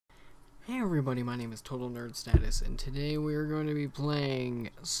Hey everybody, my name is TotalNerdStatus, and today we are going to be playing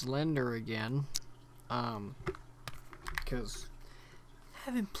Slender again, because I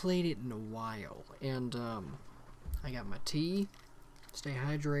haven't played it in a while, and, I got my tea, stay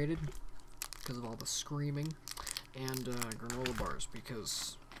hydrated, because of all the screaming, and, granola bars,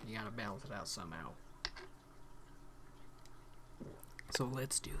 because you gotta balance it out somehow. So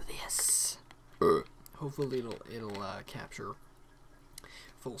let's do this. Hopefully it'll capture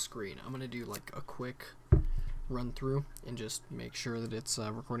full screen. I'm gonna do like a quick run through and just make sure that it's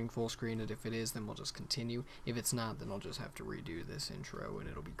recording full screen, and if it is, then we'll just continue. If it's not, then I'll just have to redo this intro and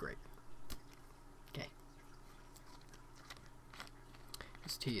it'll be great. Okay.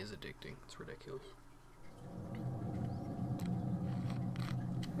 This tea is addicting. It's ridiculous.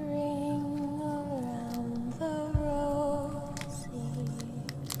 Ring around the rosy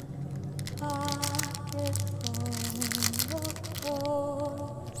pocket full of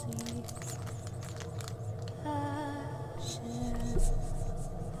posies. Ashes,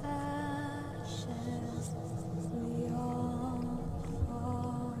 ashes, we all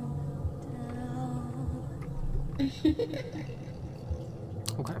fall down.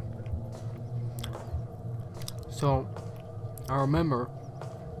 Okay. So, I remember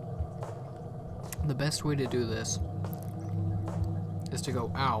the best way to do this is to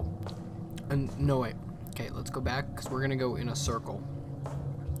go, ow. And, no, wait. Okay, let's go back, because we're going to go in a circle.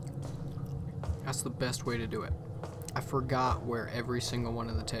 That's the best way to do it. I forgot where every single one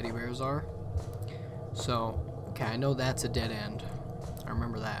of the teddy bears are. So, okay, I know that's a dead end. I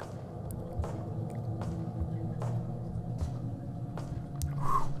remember that.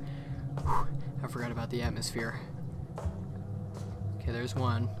 I forgot about the atmosphere. Okay, there's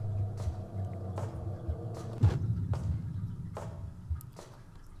one.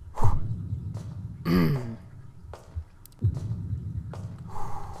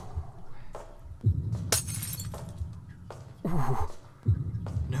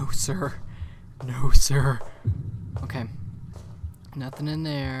 No, sir. No, sir. Okay. Nothing in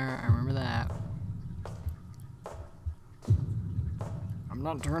there. I remember that. I'm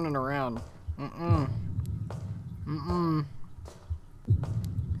not turning around. Mm-mm. Mm-mm.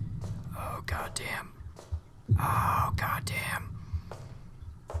 Oh, goddamn. Oh, goddamn.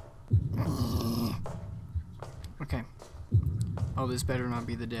 Okay. Oh, this better not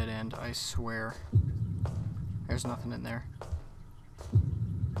be the dead end, I swear. There's nothing in there.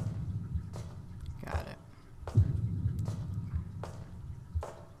 Got it.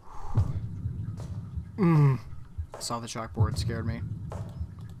 I saw the chalkboard, scared me.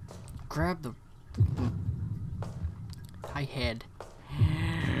 Grab the... Hi, head.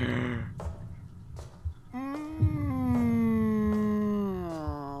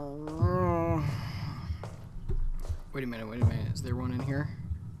 Wait a minute, wait a minute. Is there one in here?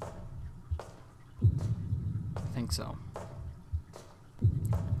 I think so.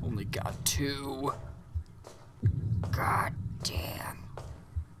 Only got two. God damn.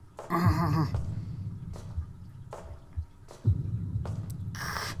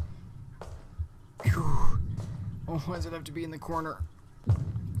 Oh, why does it have to be in the corner?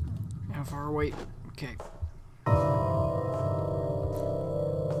 How far away? Okay.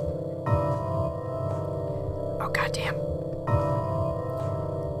 Oh, goddamn.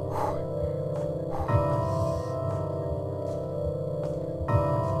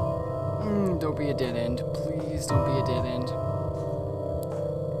 Don't be a dead end. Please don't be a dead end.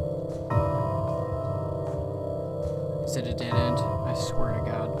 Is it a dead end? I swear to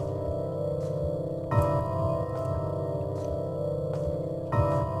God.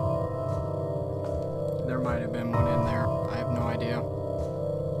 There might have been one in there. I have no idea.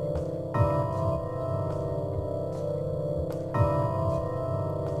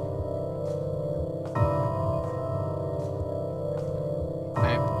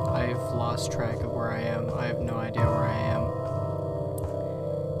 I've lost track of where I am. I have no idea where I am.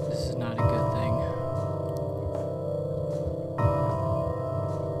 This is not a good thing.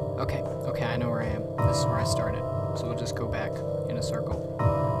 Okay, I know where I am. This is where I started. So we'll just go back in a circle.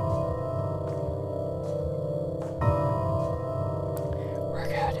 We're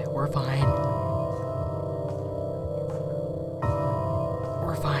good. We're fine.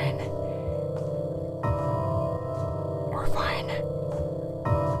 We're fine. We're fine.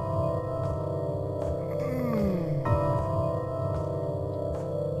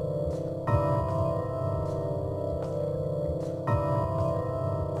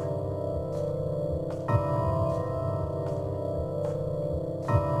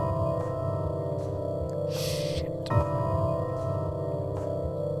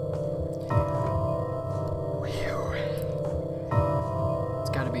 It's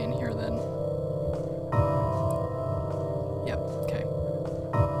gotta be in here then.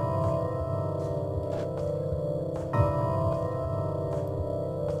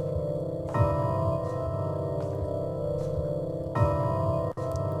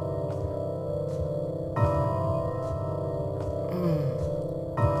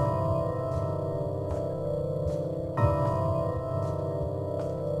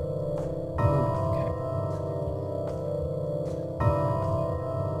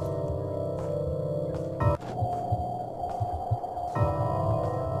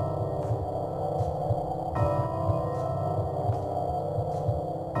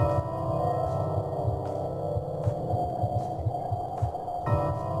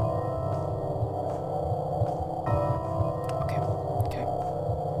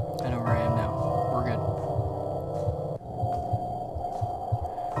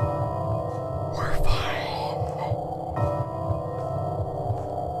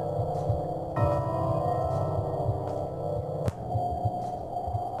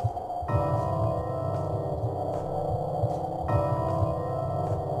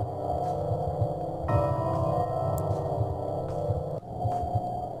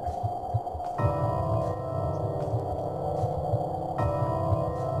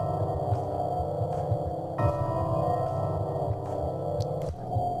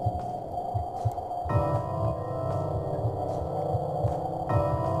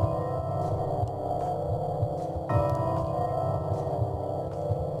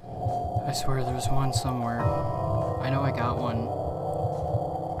 I swear there's one somewhere. I know I got one.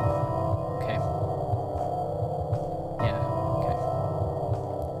 Okay. Yeah, okay.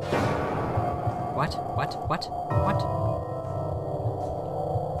 What? What?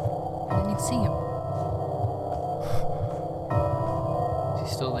 I didn't even see him. Is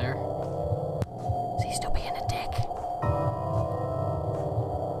he still there? Is he still being a dick?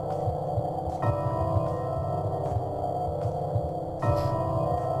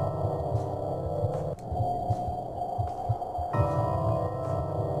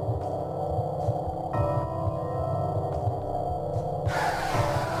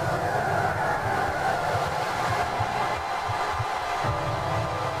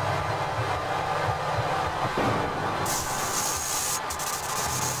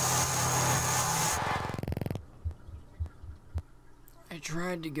 I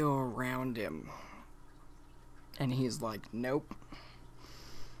tried to go around him, and he's like, nope.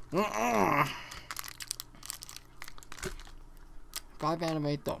 Five out of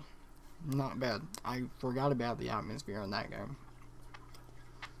 8 though, not bad. I forgot about the atmosphere in that game.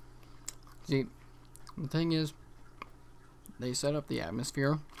 See, the thing is, they set up the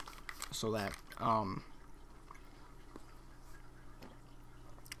atmosphere so that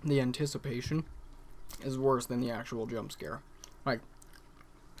the anticipation is worse than the actual jump scare. Like,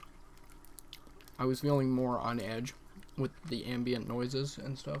 I was feeling more on edge with the ambient noises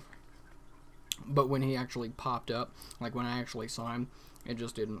and stuff. But when he actually popped up, like when I actually saw him, it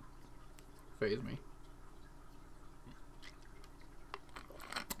just didn't faze me.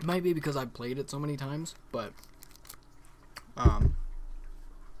 It might be because I've played it so many times, but oh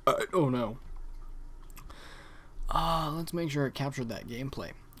no. Let's make sure it captured that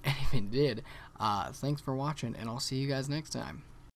gameplay. And if it did, thanks for watching, and I'll see you guys next time.